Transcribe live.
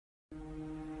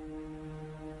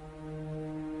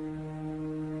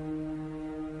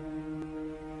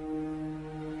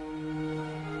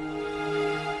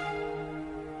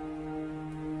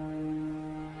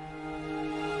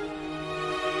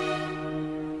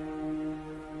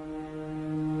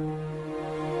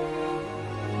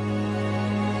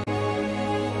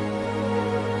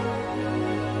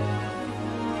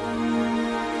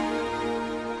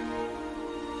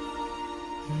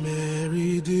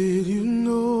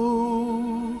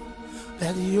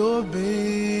your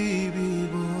baby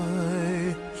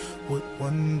boy would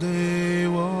one day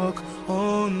walk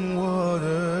on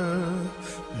water?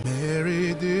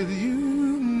 Mary, did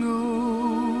you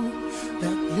know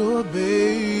that your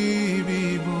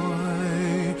baby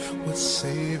boy would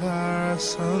save our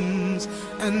sons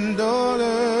and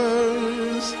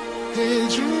daughters?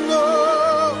 Did you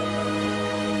know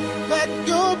that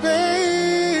your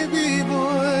baby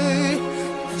boy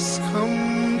has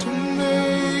come to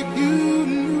make you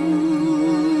new?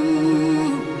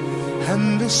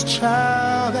 And this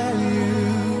child that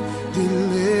you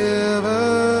delivered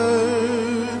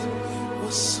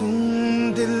will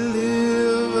soon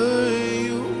deliver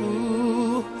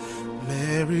you.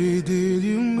 Mary, did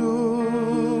you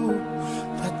know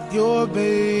that your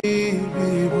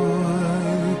baby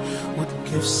boy would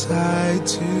give sight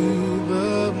to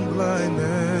the blind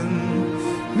man?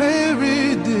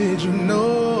 Mary, did you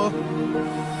know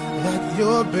that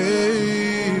your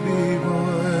baby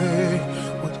boy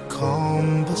would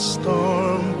calm the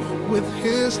storm with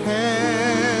his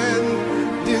hand?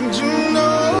 Did you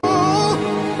know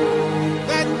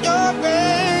that your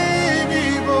baby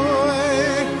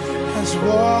boy has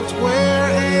walked where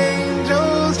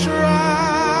angels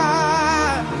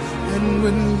trod? And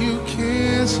when you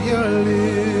kiss your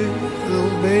little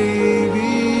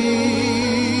baby,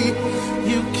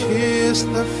 you kiss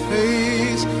the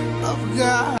face of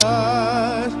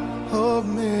God. Oh,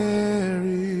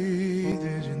 Mary,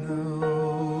 did you know?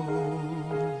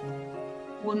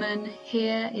 Woman,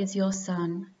 here is your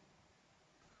son.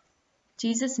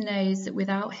 Jesus knows that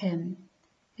without him,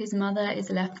 his mother is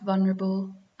left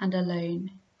vulnerable and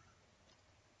alone.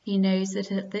 He knows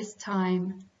that at this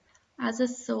time, as a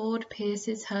sword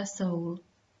pierces her soul,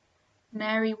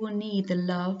 Mary will need the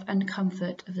love and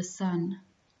comfort of a son.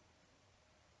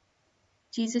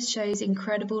 Jesus shows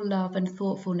incredible love and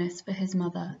thoughtfulness for his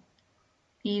mother,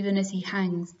 even as he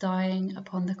hangs dying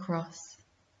upon the cross.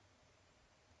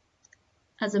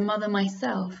 As a mother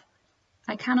myself,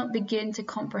 I cannot begin to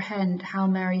comprehend how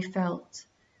Mary felt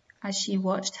as she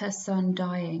watched her son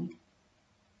dying,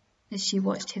 as she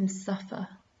watched him suffer.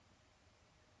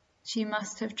 She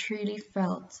must have truly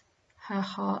felt her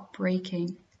heart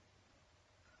breaking.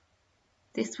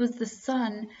 This was the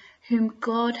son whom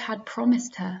God had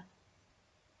promised her,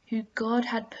 who God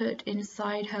had put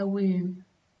inside her womb.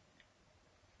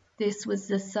 This was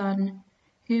the son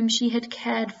whom she had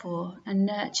cared for and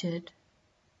nurtured,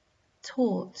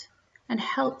 taught and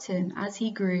helped him as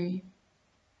he grew.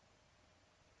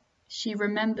 She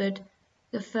remembered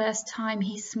the first time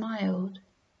he smiled,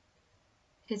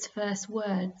 his first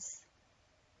words,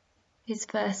 his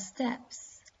first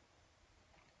steps,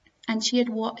 and she had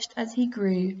watched as he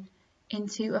grew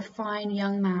into a fine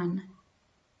young man,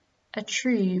 a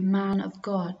true man of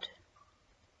God.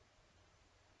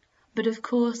 But of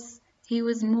course, he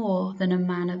was more than a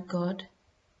man of God.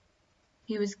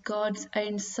 He was God's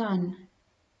own son,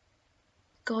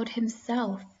 God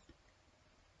himself.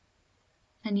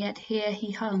 And yet here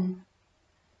he hung,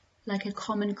 like a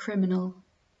common criminal,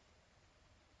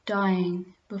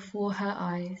 dying before her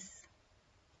eyes.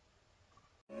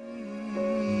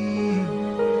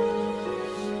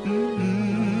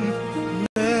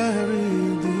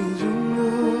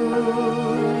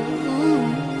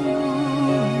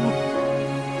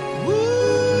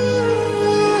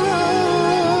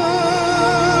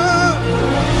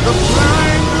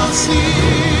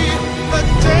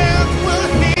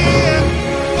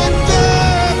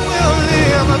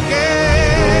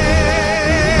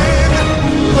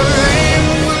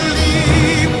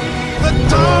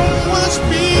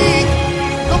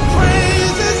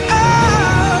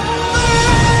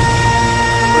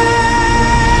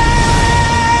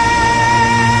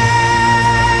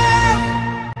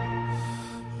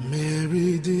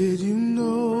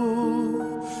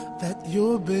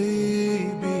 Your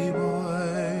baby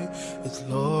boy is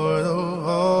Lord of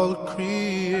all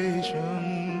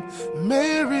creation.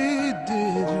 Mary,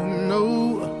 did you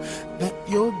know that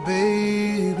your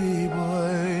baby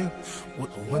boy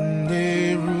would one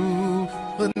day rule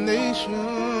the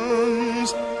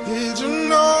nations? Did you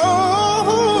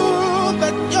know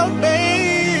that your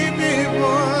baby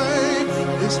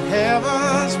boy is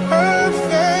heaven's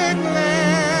perfect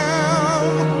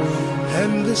lamb?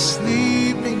 And the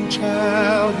sleeping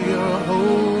child you're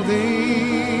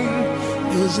holding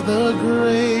is the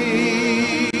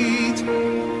great